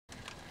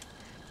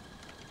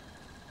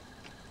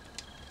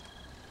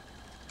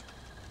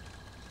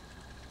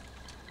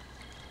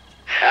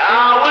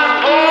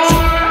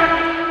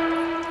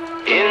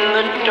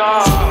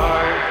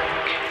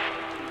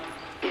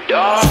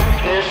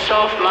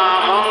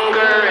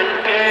hunger and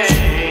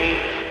pain.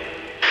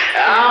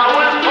 I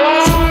was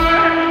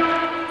born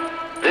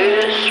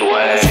this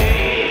way,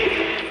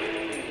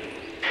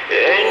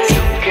 and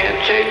you can't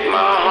take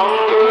my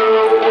hunger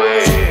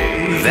away.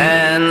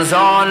 Vans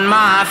on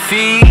my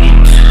feet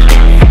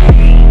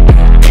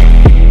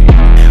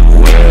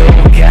will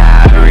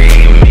carry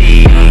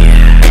me.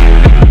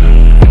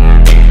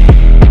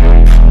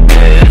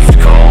 This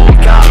cold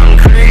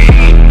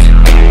concrete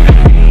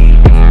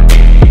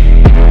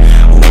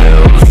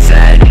will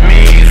set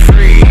me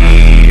free.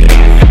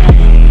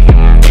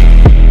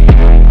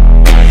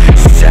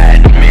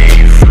 Set me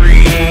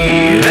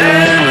free.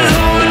 Vans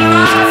on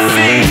my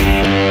feet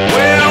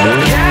will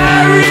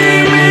carry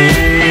me.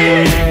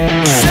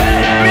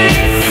 Set me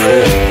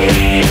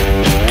free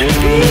to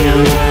be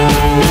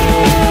alone.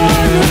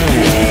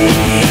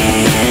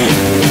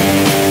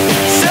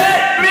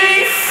 Set me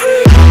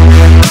free.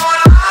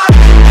 Set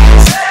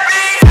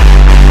me.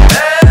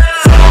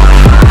 Vans on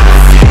my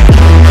feet.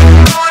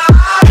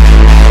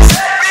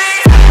 Set me.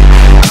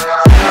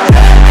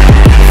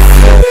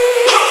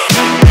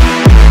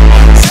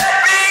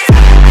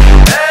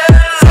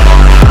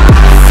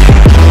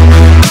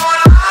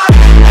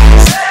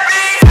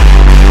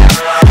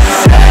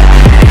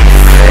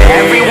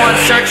 Everyone's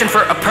searching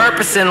for a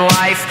purpose in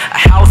life. A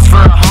house for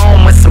a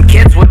home with some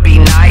kids would be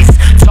nice.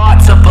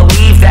 Taught to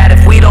believe that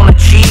if we don't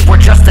achieve, we're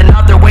just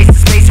another waste of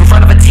space in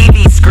front of a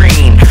TV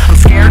screen. I'm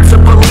scared to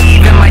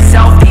believe in my